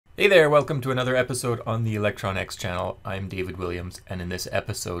Hey there, welcome to another episode on the Electron X channel. I'm David Williams, and in this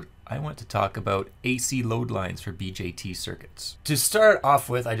episode, I want to talk about AC load lines for BJT circuits. To start off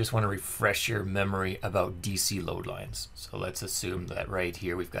with, I just want to refresh your memory about DC load lines. So let's assume that right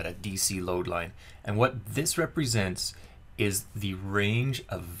here we've got a DC load line, and what this represents is the range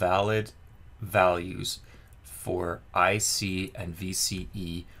of valid values for IC and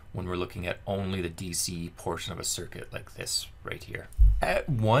VCE when we're looking at only the DC portion of a circuit like this right here. At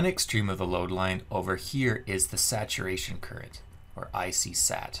one extreme of the load line over here is the saturation current, or IC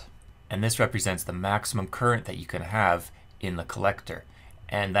sat. And this represents the maximum current that you can have in the collector.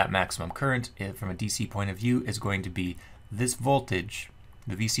 And that maximum current, from a DC point of view, is going to be this voltage,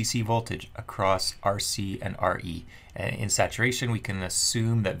 the VCC voltage, across RC and RE. And in saturation, we can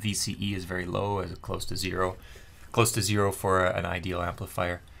assume that VCE is very low, as close to zero for an ideal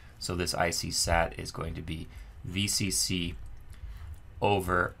amplifier. So this IC sat is going to be VCC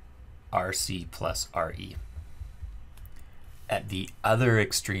over RC plus RE. At the other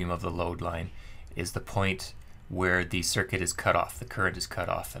extreme of the load line is the point where the circuit is cut off, the current is cut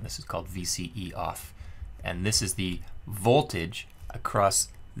off, and this is called VCE off. And this is the voltage across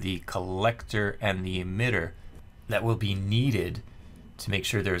the collector and the emitter that will be needed to make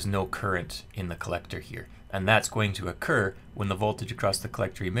sure there's no current in the collector here. And that's going to occur when the voltage across the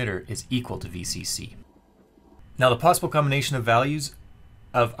collector emitter is equal to VCC. Now, the possible combination of values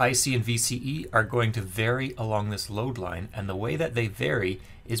of IC and VCE are going to vary along this load line, and the way that they vary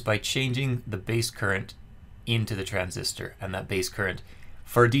is by changing the base current into the transistor. And that base current,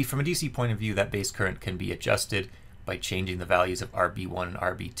 from a DC point of view, that base current can be adjusted by changing the values of RB1 and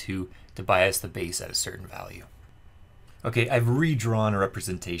RB2 to bias the base at a certain value. Okay, I've redrawn a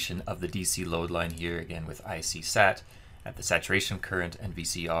representation of the DC load line here again with IC sat at the saturation current and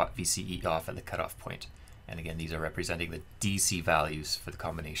VCE off at the cutoff point. And again, these are representing the DC values for the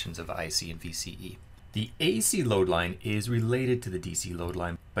combinations of IC and VCE. The AC load line is related to the DC load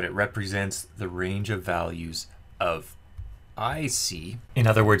line, but it represents the range of values of IC, in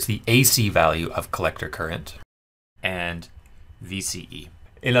other words, the AC value of collector current, and VCE.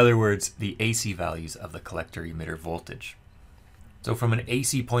 In other words, the AC values of the collector-emitter voltage. So from an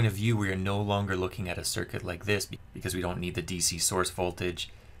AC point of view, we are no longer looking at a circuit like this because we don't need the DC source voltage.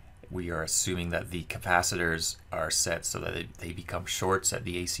 We are assuming that the capacitors are set so that they become shorts at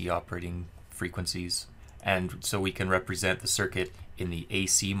the AC operating frequencies. And so we can represent the circuit in the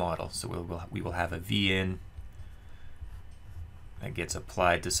AC model. So we will have a V-in that gets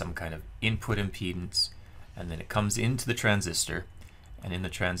applied to some kind of input impedance, and then it comes into the transistor. And in the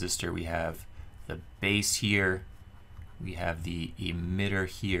transistor, we have the base here, we have the emitter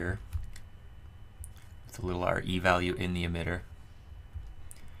here, with a little RE value in the emitter,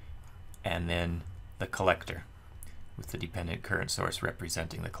 and then the collector, with the dependent current source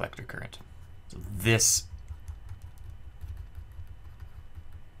representing the collector current. So this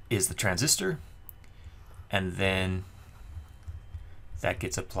is the transistor, and then that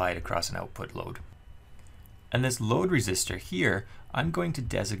gets applied across an output load. And this load resistor here, I'm going to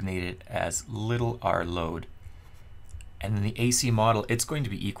designate it as little r load. And in the AC model, it's going to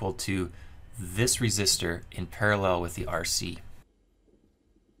be equal to this resistor in parallel with the RC.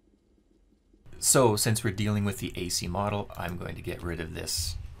 So since we're dealing with the AC model, I'm going to get rid of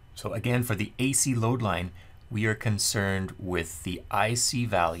this. So again, for the AC load line, we are concerned with the IC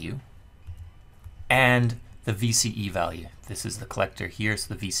value and the VCE value. This is the collector here,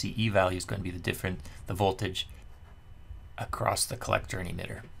 so the VCE value is going to be the voltage across the collector and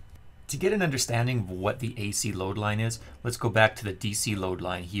emitter. To get an understanding of what the AC load line is, let's go back to the DC load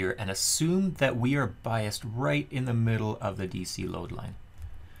line here and assume that we are biased right in the middle of the DC load line.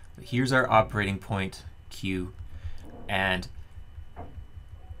 Here's our operating point, Q, and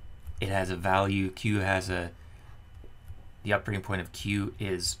it has a value. The operating point of Q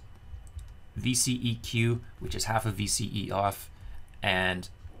is VCEQ, which is half of VCE off, and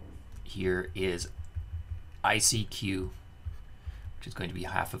here is ICQ, which is going to be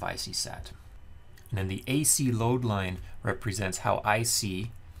half of IC sat. And then the AC load line represents how IC,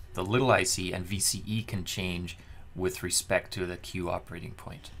 the little IC, and VCE can change with respect to the Q operating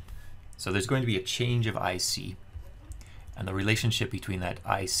point. So there's going to be a change of IC, and the relationship between that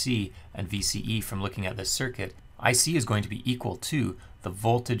IC and VCE from looking at this circuit, IC is going to be equal to the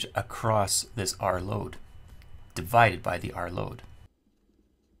voltage across this R load divided by the R load.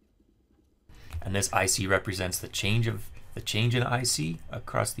 And this IC represents the change in IC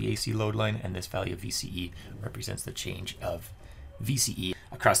across the AC load line, and this value of VCE represents the change of VCE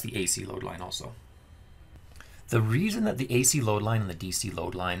across the AC load line also. The reason that the AC load line and the DC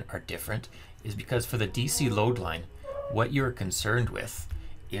load line are different is because for the DC load line, what you're concerned with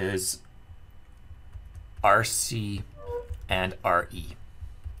is RC and RE.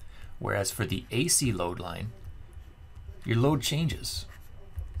 Whereas for the AC load line, your load changes.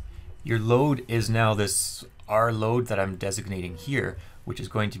 Your load is now this R load that I'm designating here, which is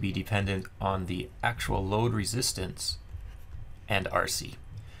going to be dependent on the actual load resistance and RC.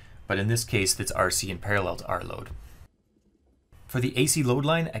 But in this case, it's RC in parallel to R load. For the AC load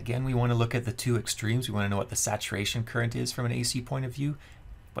line, again, we want to look at the two extremes. We want to know what the saturation current is from an AC point of view,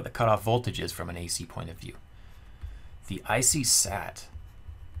 what the cutoff voltage is from an AC point of view. The IC sat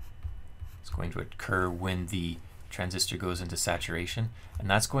is going to occur when the transistor goes into saturation, and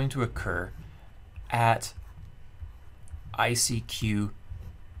that's going to occur at ICQ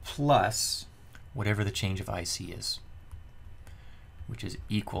plus whatever the change of IC is, which is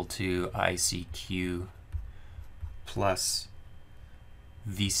equal to ICQ plus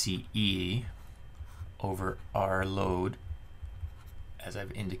VCE over R load, as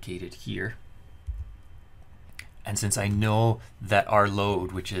I've indicated here. And since I know that R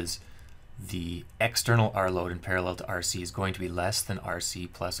load, which is the external R load in parallel to RC, is going to be less than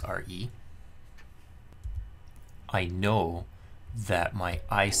RC plus RE, I know that my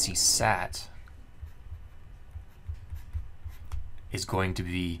IC sat is going to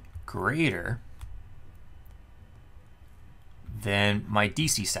be greater than my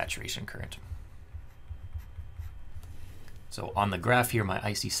DC saturation current. So on the graph here, my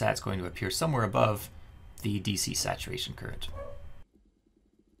IC sat is going to appear somewhere above the DC saturation current.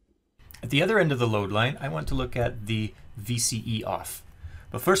 At the other end of the load line, I want to look at the VCE off.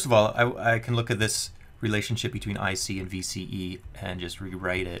 But first of all, I can look at this relationship between IC and VCE and just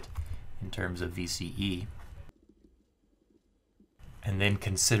rewrite it in terms of VCE. And then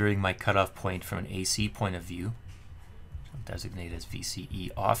considering my cutoff point from an AC point of view, which I'll designate as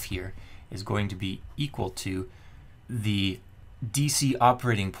VCE off here, is going to be equal to the DC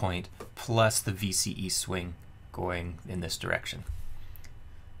operating point plus the VCE swing going in this direction.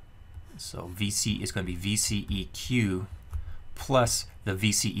 So VC is going to be VCEQ plus the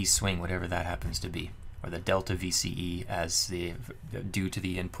VCE swing, whatever that happens to be, or the delta VCE as due to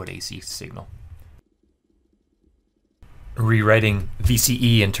the input AC signal. Rewriting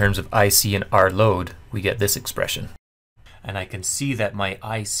VCE in terms of IC and R load, we get this expression. And I can see that my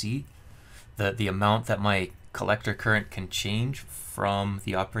IC, the amount that my collector current can change from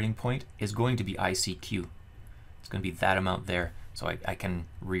the operating point, is going to be ICQ. It's going to be that amount there. So I can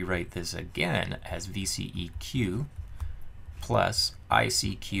rewrite this again as VCEQ plus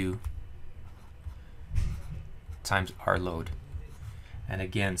ICQ times R load. And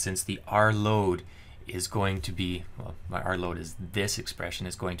again, since the R load is going to be, well, my R load is this expression,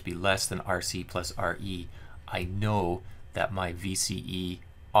 is going to be less than RC plus RE, I know that my VCE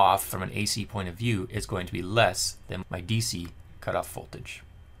off from an AC point of view is going to be less than my DC cutoff voltage.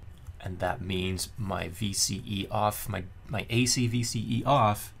 And that means my VCE off, my AC VCE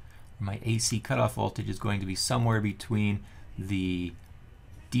off, my AC cutoff voltage is going to be somewhere between the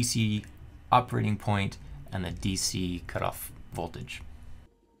DC operating point and the DC cutoff voltage.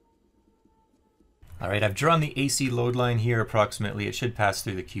 All right, I've drawn the AC load line here approximately. It should pass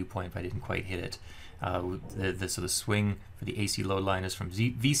through the Q point, but I didn't quite hit it. So the swing for the AC load line is from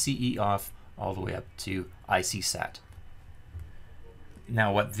VCE off all the way up to IC sat.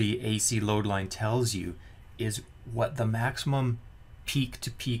 Now what the AC load line tells you is what the maximum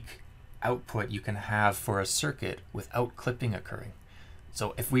peak-to-peak output you can have for a circuit without clipping occurring.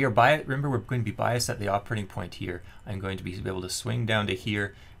 So if we are remember we're going to be biased at the operating point here, I'm going to be able to swing down to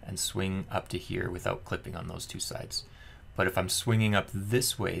here and swing up to here without clipping on those two sides. But if I'm swinging up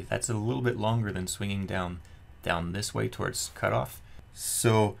this way, that's a little bit longer than swinging down this way towards cutoff.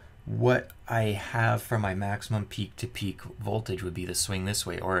 So what I have for my maximum peak-to-peak voltage would be the swing this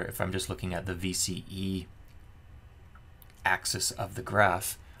way, or if I'm just looking at the VCE axis of the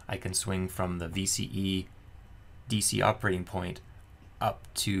graph, I can swing from the VCE DC operating point up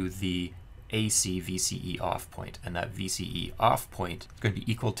to the AC VCE off point, and that VCE off point is going to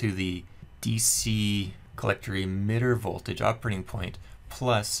be equal to the DC collector-emitter voltage operating point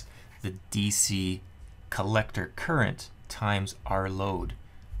plus the DC collector current times R load.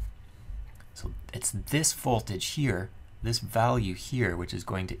 So it's this voltage here, this value here, which is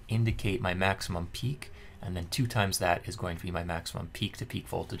going to indicate my maximum peak, and then 2 times that is going to be my maximum peak-to-peak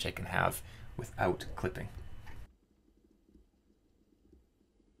voltage I can have without clipping.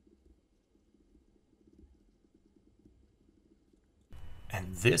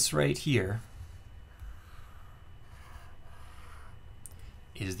 And this right here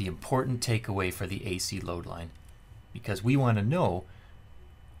is the important takeaway for the AC load line, because we want to know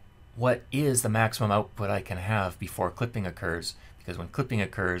what is the maximum output I can have before clipping occurs, because when clipping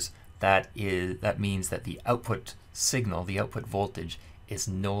occurs, that means that the output signal, the output voltage, is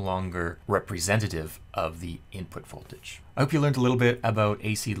no longer representative of the input voltage. I hope you learned a little bit about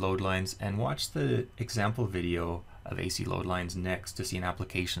AC load lines, and watch the example video of AC load lines next to see an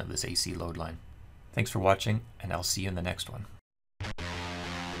application of this AC load line. Thanks for watching, and I'll see you in the next one.